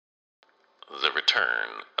return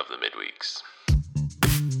of the midweeks.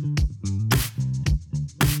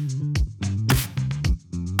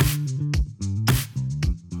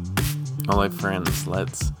 All right, friends,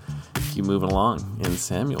 let's keep moving along in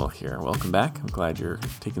Samuel here. Welcome back. I'm glad you're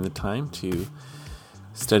taking the time to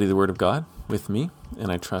study the Word of God with me,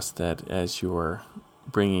 and I trust that as you're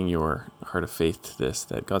bringing your heart of faith to this,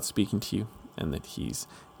 that God's speaking to you and that He's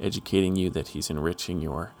educating you, that He's enriching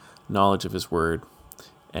your knowledge of His Word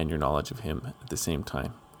and your knowledge of Him at the same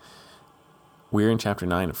time. We're in chapter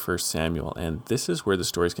 9 of 1 Samuel, and this is where the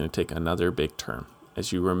story is going to take another big turn.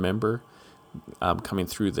 As you remember, coming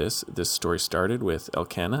through this story started with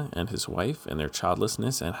Elkanah and his wife and their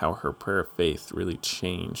childlessness and how her prayer of faith really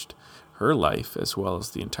changed her life as well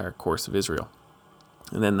as the entire course of Israel.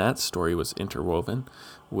 And then that story was interwoven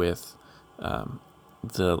with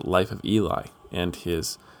the life of Eli and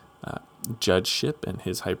his judgeship and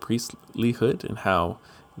his high priestlyhood, and how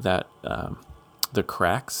that the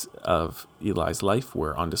cracks of Eli's life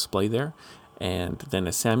were on display there. And then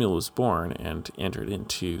as Samuel was born and entered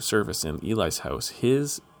into service in Eli's house,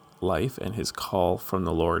 his life and his call from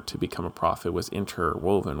the Lord to become a prophet was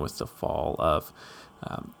interwoven with the fall of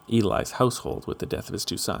Eli's household with the death of his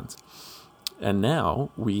two sons. And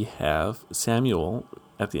now we have Samuel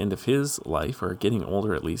at the end of his life, or getting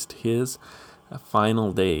older at least. His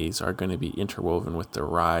final days are going to be interwoven with the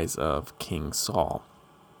rise of King Saul.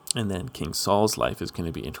 And then King Saul's life is going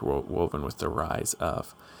to be interwoven with the rise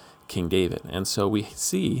of King David. And so we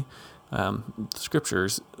see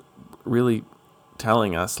scriptures really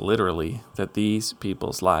telling us literally that these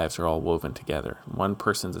people's lives are all woven together. One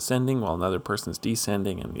person's ascending while another person's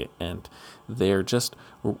descending, and they're just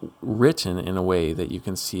written in a way that you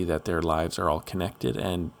can see that their lives are all connected,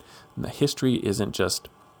 and the history isn't just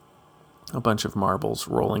a bunch of marbles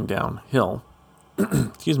rolling downhill.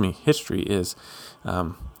 Excuse me. History is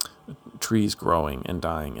trees growing and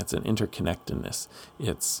dying. It's an interconnectedness.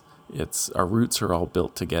 It's our roots are all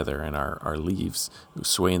built together, and our leaves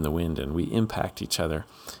sway in the wind, and we impact each other.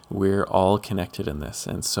 We're all connected in this,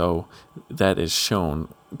 and so that is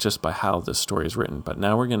shown just by how the story is written. But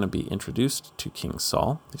now we're going to be introduced to King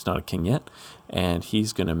Saul. He's not a king yet, and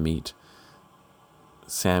he's going to meet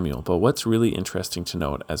Samuel. But what's really interesting to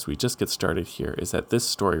note as we just get started here is that this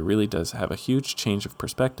story really does have a huge change of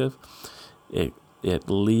perspective. It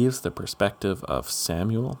leaves the perspective of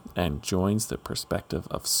Samuel and joins the perspective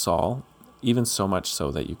of Saul, even so much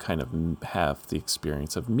so that you kind of have the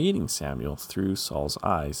experience of meeting Samuel through Saul's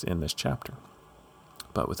eyes in this chapter.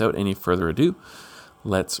 But without any further ado,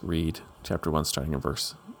 let's read chapter 1 starting in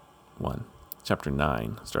verse 1. Chapter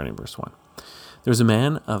 9 starting in verse 1. There was a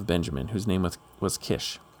man of Benjamin whose name was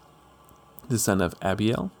Kish, the son of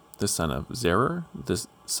Abiel, the son of Zerah, the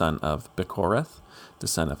son of Bechorath, the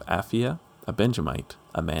son of Aphiah, a Benjamite,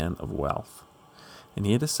 a man of wealth. And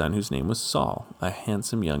he had a son whose name was Saul, a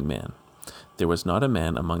handsome young man. There was not a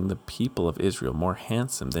man among the people of Israel more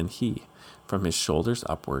handsome than he. From his shoulders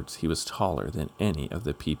upwards, he was taller than any of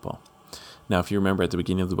the people. Now, if you remember at the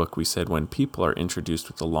beginning of the book, we said when people are introduced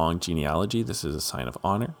with a long genealogy, this is a sign of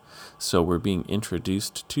honor. So we're being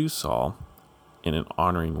introduced to Saul in an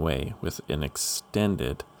honoring way with an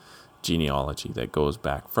extended genealogy that goes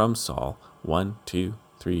back from Saul 1, 2,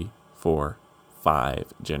 3, 4,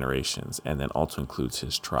 5 generations, and then also includes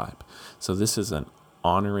his tribe. So this is an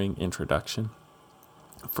honoring introduction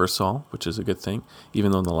for Saul, which is a good thing.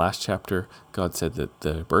 Even though in the last chapter, God said that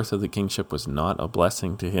the birth of the kingship was not a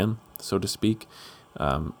blessing to him, so to speak,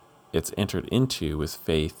 it's entered into with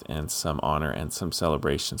faith and some honor and some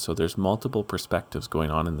celebration. So there's multiple perspectives going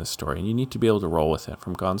on in this story, and you need to be able to roll with it.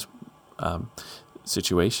 From God's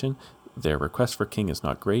situation, their request for king is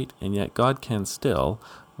not great, and yet God can still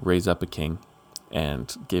raise up a king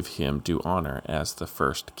and give him due honor as the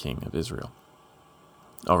first king of Israel.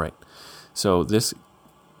 All right, so this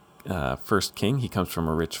first king, he comes from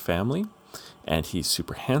a rich family, and he's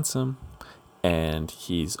super handsome, and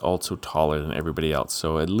he's also taller than everybody else.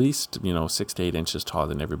 So at least, 6 to 8 inches taller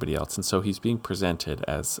than everybody else. And so he's being presented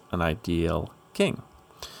as an ideal king.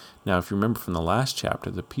 Now, if you remember from the last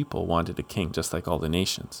chapter, the people wanted a king just like all the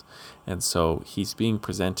nations. And so he's being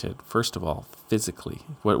presented, first of all, physically.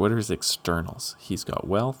 What are his externals? He's got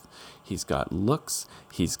wealth, he's got looks,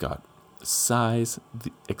 he's got size.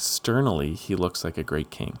 Externally, he looks like a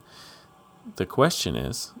great king. The question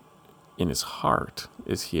is, in his heart,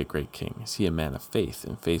 is he a great king? Is he a man of faith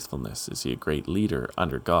and faithfulness? Is he a great leader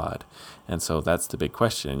under God? And so that's the big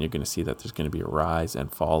question. And you're going to see that there's going to be a rise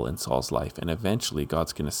and fall in Saul's life. And eventually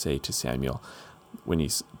God's going to say to Samuel, when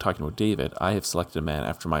he's talking about David, I have selected a man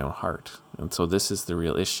after my own heart. And so this is the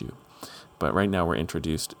real issue. But right now we're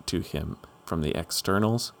introduced to him from the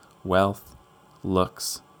externals, wealth,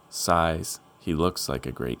 looks, size, he looks like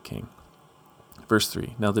a great king. Verse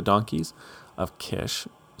 3, now the donkeys of Kish,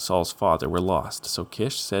 Saul's father, were lost. So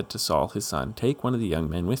Kish said to Saul his son, take one of the young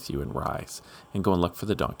men with you and rise and go and look for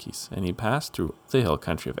the donkeys. And he passed through the hill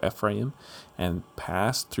country of Ephraim and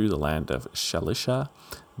passed through the land of Shalisha,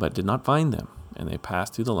 but did not find them. And they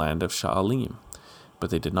passed through the land of Sha'alim, but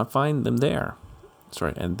they did not find them there.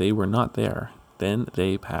 And they were not there. Then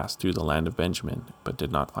they passed through the land of Benjamin, but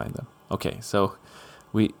did not find them. Okay, so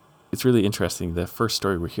it's really interesting. The first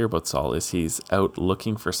story we hear about Saul is he's out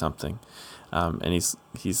looking for something, and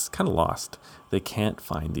he's kind of lost. They can't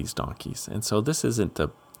find these donkeys. And so this isn't the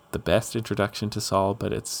best introduction to Saul,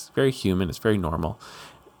 but it's very human, it's very normal.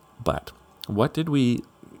 But what did we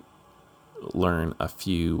learn a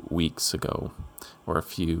few weeks ago, or a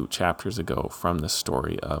few chapters ago, from the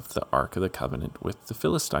story of the Ark of the Covenant with the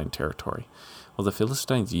Philistine territory? Well, the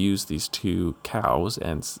Philistines used these 2 cows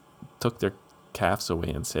and took their calves away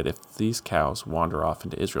and said, if these cows wander off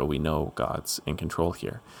into Israel, we know God's in control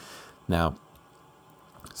here. Now,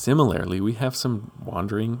 similarly, we have some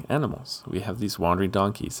wandering animals. We have these wandering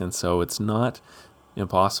donkeys, and so it's not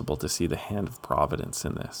impossible to see the hand of providence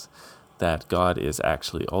in this, that God is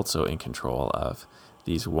actually also in control of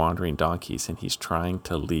these wandering donkeys, and he's trying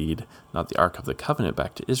to lead not the Ark of the Covenant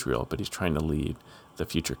back to Israel, but he's trying to lead the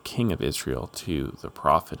future king of Israel to the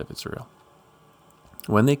prophet of Israel.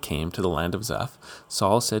 When they came to the land of Zuph,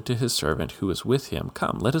 Saul said to his servant who was with him,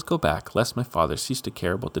 come, let us go back, lest my father cease to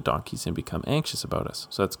care about the donkeys and become anxious about us.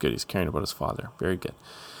 So that's good. He's caring about his father. Very good.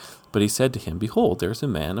 But he said to him, behold, there is a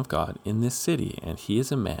man of God in this city, and he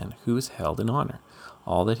is a man who is held in honor.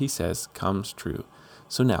 All that he says comes true.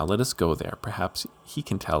 So now let us go there. Perhaps he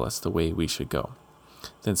can tell us the way we should go.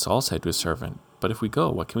 Then Saul said to his servant, but if we go,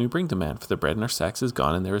 what can we bring the man? For the bread in our sacks is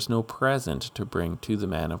gone, and there is no present to bring to the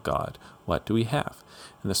man of God. What do we have?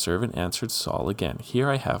 And the servant answered Saul again, here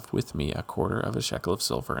I have with me 1/4 of a shekel of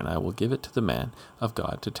silver, and I will give it to the man of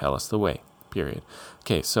God to tell us the way. Period.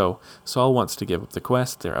 Okay, so Saul wants to give up the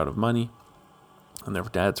quest. They're out of money, and their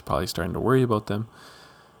dad's probably starting to worry about them.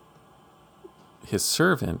 His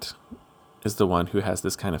servant is the one who has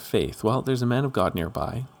this kind of faith. Well, there's a man of God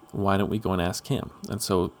nearby. Why don't we go and ask him? And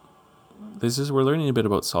so we're learning a bit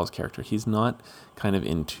about Saul's character. He's not kind of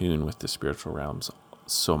in tune with the spiritual realms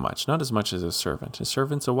so much, not as much as his servant. His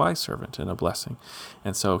servant's a wise servant and a blessing.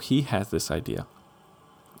 And so he has this idea.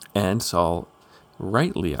 And Saul,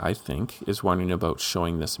 rightly, I think, is wondering about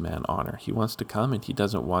showing this man honor. He wants to come, and he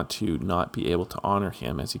doesn't want to not be able to honor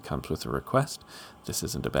him as he comes with a request. This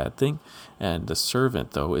isn't a bad thing. And the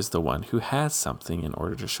servant, though, is the one who has something in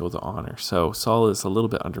order to show the honor. So Saul is a little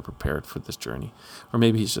bit underprepared for this journey. Or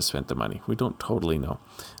maybe he's just spent the money. We don't totally know.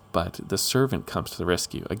 But the servant comes to the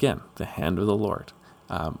rescue. Again, the hand of the Lord.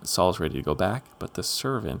 Saul's ready to go back, but the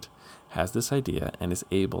servant has this idea and is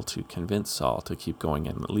able to convince Saul to keep going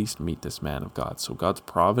and at least meet this man of God. So God's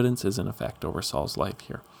providence is in effect over Saul's life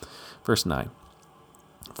here. Verse 9.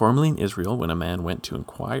 Formerly in Israel, when a man went to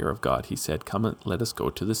inquire of God, he said, come and let us go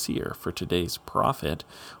to the seer, for today's prophet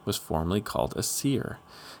was formerly called a seer.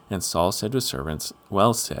 And Saul said to his servants,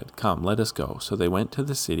 well said, come, let us go. So they went to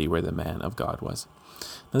the city where the man of God was.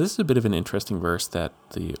 Now this is a bit of an interesting verse that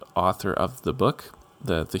the author of the book,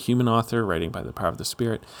 the human author writing by the power of the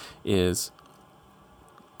Spirit, is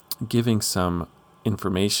giving some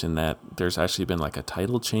information that there's actually been like a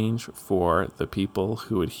title change for the people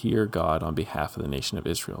who would hear God on behalf of the nation of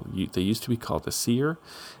Israel. They used to be called a seer,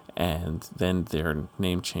 and then their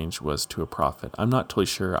name change was to a prophet. I'm not totally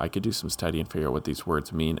sure. I could do some study and figure out what these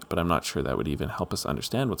words mean, but I'm not sure that would even help us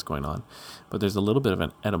understand what's going on. But there's a little bit of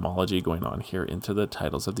an etymology going on here into the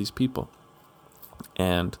titles of these people.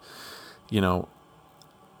 And,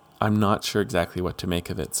 I'm not sure exactly what to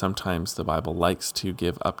make of it. Sometimes the Bible likes to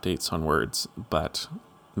give updates on words, but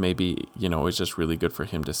maybe, it's just really good for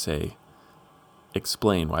him to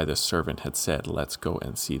explain why the servant had said, let's go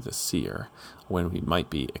and see the seer, when we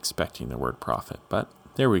might be expecting the word prophet. But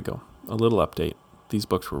there we go, a little update. These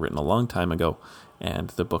books were written a long time ago,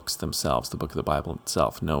 and the books themselves, the book of the Bible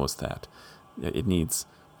itself, knows that it needs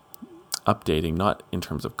updating, not in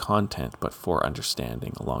terms of content, but for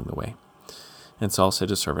understanding along the way. And Saul said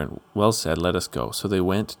to his servant, well said, let us go. So they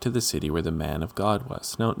went to the city where the man of God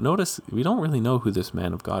was. Now, notice, we don't really know who this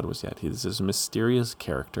man of God was yet. He's this mysterious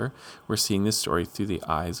character. We're seeing this story through the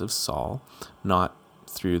eyes of Saul, not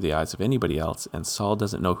through the eyes of anybody else. And Saul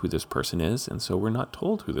doesn't know who this person is, and so we're not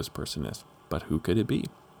told who this person is. But who could it be?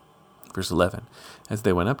 Verse 11, as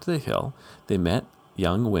they went up to the hill, they met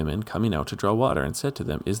young women coming out to draw water and said to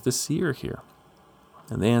them, is the seer here?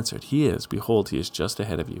 And they answered, He is. Behold, he is just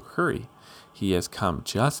ahead of you. Hurry. He has come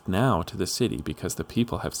just now to the city, because the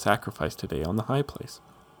people have sacrificed today on the high place.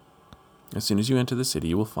 As soon as you enter the city,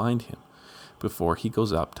 you will find him, before he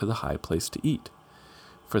goes up to the high place to eat.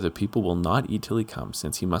 For the people will not eat till he comes,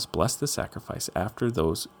 since he must bless the sacrifice. Afterwards,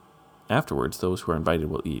 those who are invited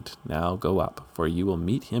will eat. Now go up, for you will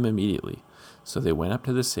meet him immediately. So they went up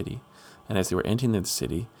to the city, and as they were entering the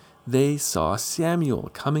city, they saw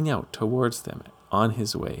Samuel coming out towards them on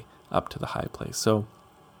his way up to the high place. So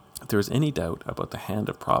if there is any doubt about the hand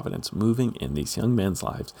of providence moving in these young men's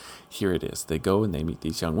lives, here it is. They go and they meet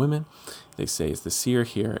these young women. They say, is the seer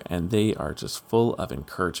here? And they are just full of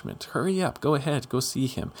encouragement. Hurry up, go ahead, go see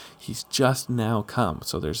him. He's just now come.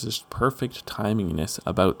 So there's this perfect timingness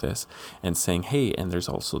about this, and saying, hey, and there's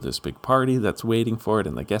also this big party that's waiting for it,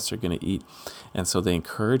 and the guests are going to eat. And so they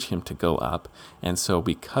encourage him to go up. And so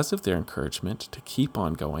because of their encouragement to keep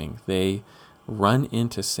on going, they run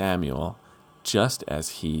into Samuel just as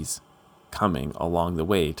he's coming along the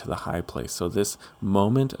way to the high place. So this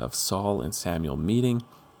moment of Saul and Samuel meeting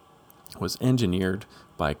was engineered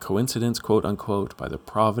by coincidence, quote unquote, by the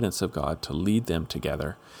providence of God to lead them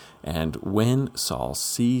together. And when Saul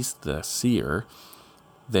sees the seer,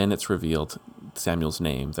 then it's revealed Samuel's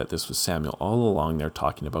name, that this was Samuel all along they're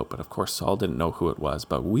talking about. But of course, Saul didn't know who it was,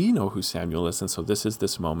 but we know who Samuel is. And so this is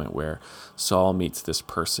this moment where Saul meets this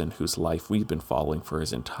person whose life we've been following for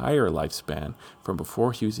his entire lifespan, from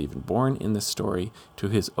before he was even born in this story to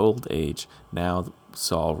his old age. Now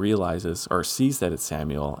Saul realizes or sees that it's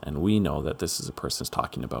Samuel, and we know that this is a person he's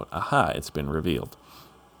talking about. Aha, it's been revealed.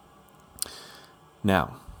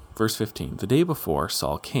 Now, verse 15, the day before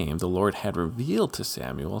Saul came, the Lord had revealed to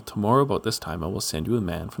Samuel, tomorrow about this time I will send you a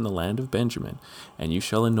man from the land of Benjamin, and you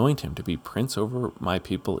shall anoint him to be prince over my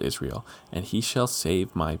people Israel, and he shall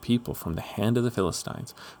save my people from the hand of the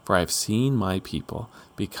Philistines, for I have seen my people,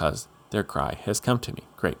 because their cry has come to me.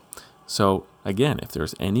 Great. So again, if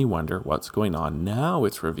there's any wonder what's going on, now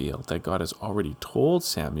it's revealed that God has already told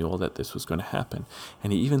Samuel that this was going to happen.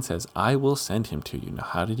 And he even says, I will send him to you. Now,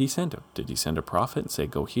 how did he send him? Did he send a prophet and say,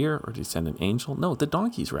 go here? Or did he send an angel? No, the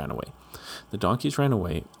donkeys ran away. The donkeys ran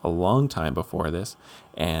away a long time before this.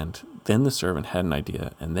 And then the servant had an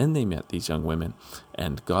idea. And then they met these young women.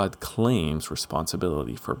 And God claims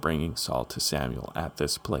responsibility for bringing Saul to Samuel at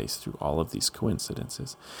this place through all of these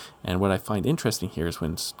coincidences. And what I find interesting here is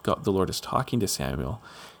when the Lord is talking to Samuel,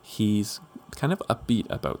 he's kind of upbeat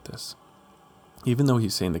about this. Even though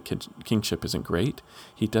he's saying the kingship isn't great,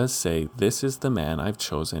 he does say, this is the man I've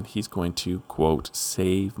chosen. He's going to, quote,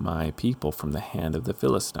 save my people from the hand of the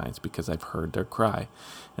Philistines, because I've heard their cry.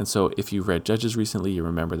 And so if you've read Judges recently, you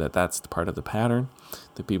remember that that's part of the pattern.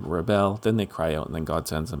 The people rebel, then they cry out, and then God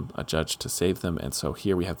sends them a judge to save them. And so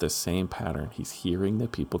here we have this same pattern. He's hearing the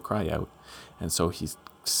people cry out, and so he's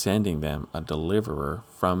sending them a deliverer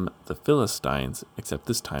from the Philistines, except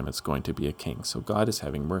this time it's going to be a king. So God is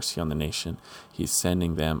having mercy on the nation. He's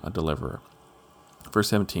sending them a deliverer. Verse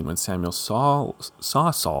 17, when Samuel saw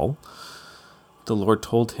Saul, the Lord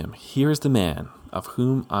told him, here is the man of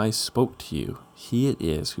whom I spoke to you. He it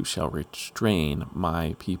is who shall restrain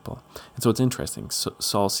my people. And so it's interesting.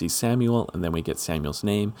 Saul sees Samuel, and then we get Samuel's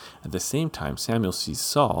name. At the same time, Samuel sees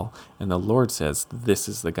Saul, and the Lord says, this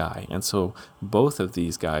is the guy. And so both of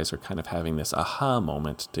these guys are kind of having this aha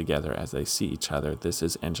moment together as they see each other. This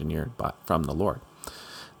is engineered from the Lord.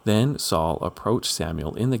 Then Saul approached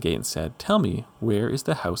Samuel in the gate and said, tell me, where is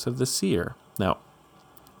the house of the seer? Now,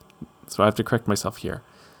 so I have to correct myself here.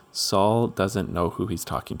 Saul doesn't know who he's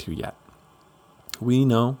talking to yet. We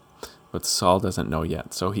know, but Saul doesn't know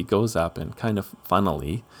yet. So he goes up and kind of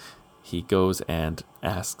funnily, he goes and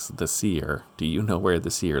asks the seer, do you know where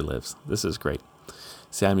the seer lives? This is great.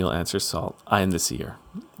 Samuel answers Saul, I am the seer.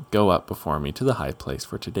 Go up before me to the high place,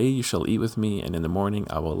 for today you shall eat with me, and in the morning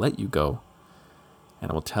I will let you go,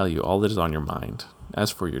 and I will tell you all that is on your mind.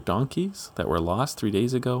 As for your donkeys that were lost 3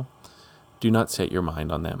 days ago, do not set your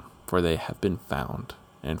mind on them, for they have been found.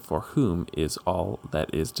 And for whom is all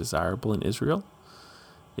that is desirable in Israel?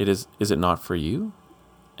 Is it not for you,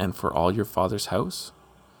 and for all your father's house?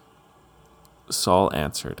 Saul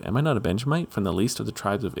answered, am I not a Benjamite from the least of the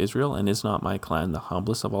tribes of Israel, and is not my clan the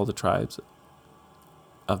humblest of all the tribes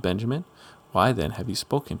of Benjamin? Why then have you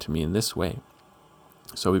spoken to me in this way?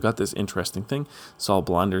 So we've got this interesting thing. Saul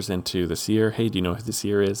blunders into the seer. Hey, do you know who the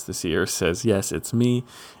seer is? The seer says, yes, it's me,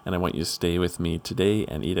 and I want you to stay with me today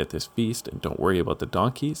and eat at this feast, and don't worry about the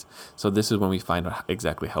donkeys. So this is when we find out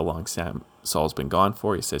exactly how long Saul's been gone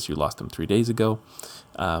for. He says, you lost them 3 days ago,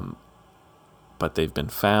 but they've been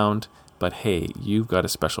found. But hey, you've got a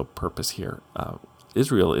special purpose here.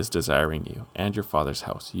 Israel is desiring you and your father's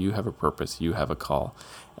house. You have a purpose. You have a call.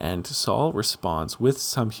 And Saul responds with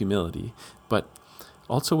some humility, but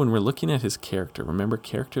also when we're looking at his character, remember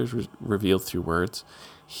character is revealed through words.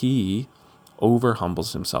 He over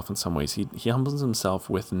humbles himself in some ways. He humbles himself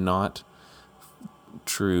with not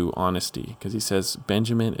true honesty, because he says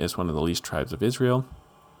Benjamin is one of the least tribes of Israel.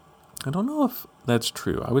 I don't know if that's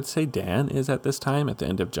true. I would say Dan is at this time. At the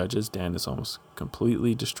end of Judges, Dan is almost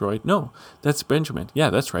completely destroyed. No, that's Benjamin. Yeah,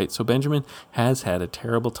 that's right. So Benjamin has had a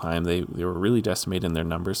terrible time. They were really decimated in their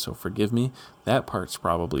numbers, so forgive me. That part's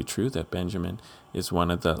probably true, that Benjamin is one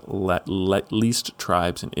of the least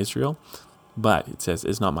tribes in Israel. But it says,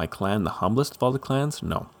 is not my clan the humblest of all the clans?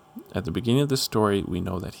 No. At the beginning of this story, we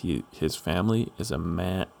know that his family is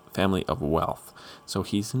a family of wealth. So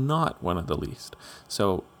he's not one of the least.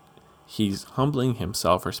 So he's humbling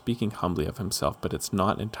himself or speaking humbly of himself, but it's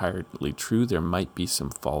not entirely true. There might be some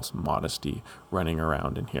false modesty running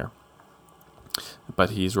around in here. But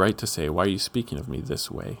he's right to say, why are you speaking of me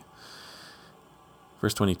this way?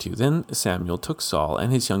 Verse 22, then Samuel took Saul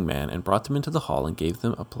and his young man and brought them into the hall and gave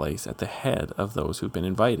them a place at the head of those who'd been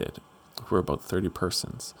invited, who were about 30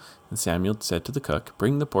 persons. And Samuel said to the cook,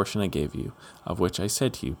 bring the portion I gave you, of which I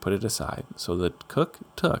said to you, put it aside. So the cook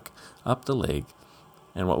took up the leg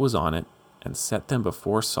and what was on it, and set them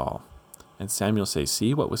before Saul. And Samuel says,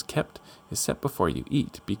 see, what was kept is set before you.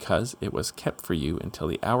 Eat, because it was kept for you until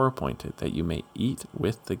the hour appointed, that you may eat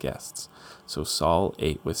with the guests. So Saul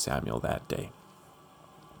ate with Samuel that day.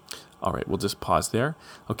 All right, we'll just pause there.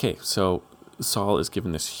 Okay, so Saul is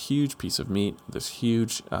given this huge piece of meat, this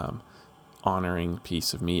huge honoring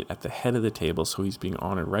piece of meat at the head of the table, so he's being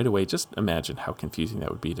honored right away. Just imagine how confusing that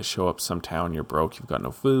would be to show up some town, you're broke, you've got no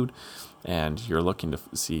food, and you're looking to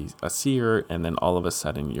see a seer, and then all of a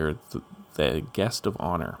sudden you're the guest of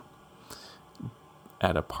honor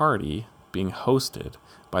at a party being hosted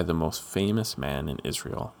by the most famous man in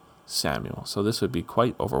Israel, Samuel. So this would be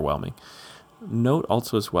quite overwhelming. Note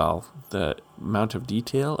also as well the amount of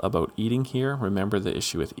detail about eating here. Remember, the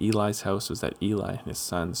issue with Eli's house was that Eli and his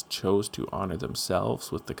sons chose to honor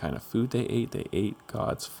themselves with the kind of food they ate. They ate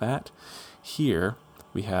God's fat. Here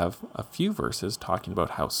we have a few verses talking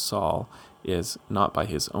about how Saul is not by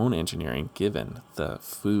his own engineering given the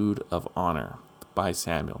food of honor by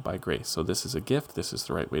Samuel, by grace. So this is a gift. This is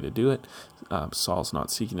the right way to do it. Saul's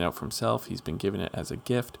not seeking it out for himself. He's been given it as a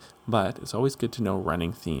gift, but it's always good to know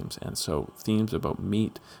running themes. And so themes about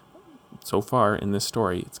meat, so far in this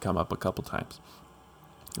story, it's come up a couple times.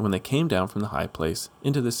 When they came down from the high place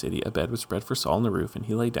into the city, a bed was spread for Saul on the roof, and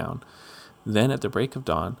he lay down. Then at the break of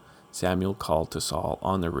dawn, Samuel called to Saul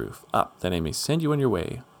on the roof, up, that I may send you on your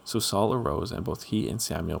way. So Saul arose, and both he and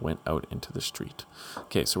Samuel went out into the street.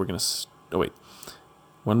 Okay, so we're going to...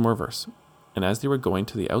 one more verse. And as they were going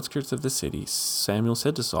to the outskirts of the city, Samuel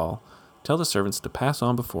said to Saul, tell the servants to pass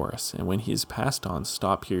on before us, and when he is passed on,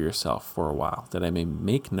 stop here yourself for a while, that I may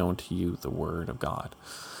make known to you the word of God.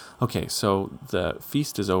 Okay, so the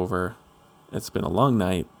feast is over. It's been a long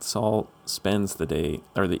night. Saul spends the day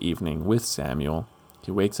or the evening with Samuel.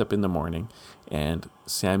 He wakes up in the morning, and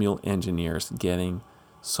Samuel engineers getting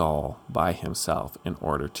Saul by himself in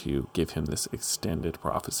order to give him this extended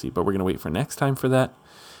prophecy. But we're going to wait for next time for that.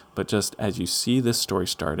 But just as you see this story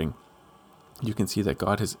starting, you can see that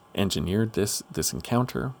God has engineered this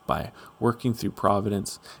encounter by working through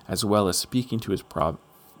providence, as well as speaking to his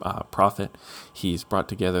prophet. He's brought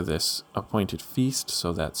together this appointed feast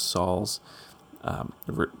so that Saul's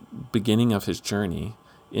beginning of his journey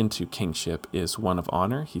into kingship is one of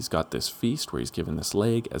honor. He's got this feast where he's given this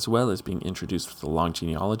leg, as well as being introduced with a long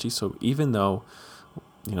genealogy. So even though,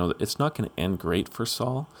 it's not going to end great for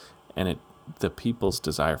Saul, and the people's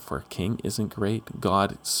desire for a king isn't great,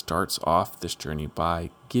 God starts off this journey by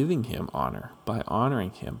giving him honor, by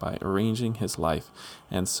honoring him, by arranging his life.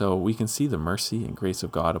 And so we can see the mercy and grace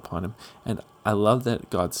of God upon him. And I love that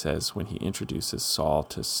God says, when he introduces Saul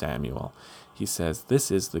to Samuel, he says,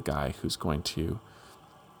 this is the guy who's going to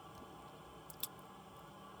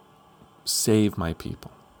save my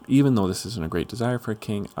people. Even though this isn't a great desire for a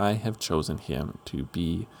king, I have chosen him to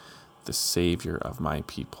be the savior of my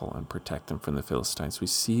people and protect them from the Philistines. We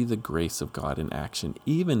see the grace of God in action,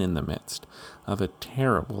 even in the midst of a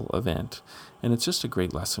terrible event. And it's just a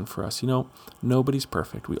great lesson for us. Nobody's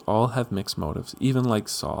perfect. We all have mixed motives. Even like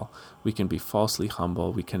Saul, we can be falsely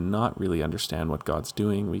humble. We cannot really understand what God's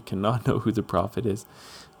doing. We cannot know who the prophet is.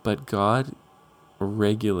 But God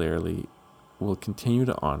regularly will continue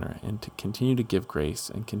to honor and to continue to give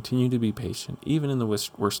grace and continue to be patient, even in the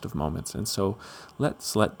worst of moments. And so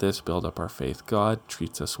let's let this build up our faith. God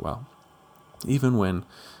treats us well, even when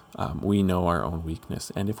we know our own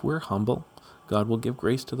weakness. And if we're humble, God will give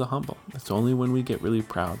grace to the humble. It's only when we get really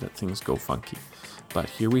proud that things go funky. But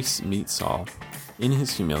here we meet Saul in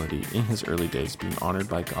his humility, in his early days, being honored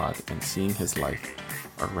by God and seeing his life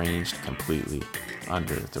arranged completely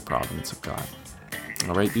under the providence of God.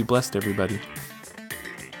 All right, be blessed, everybody.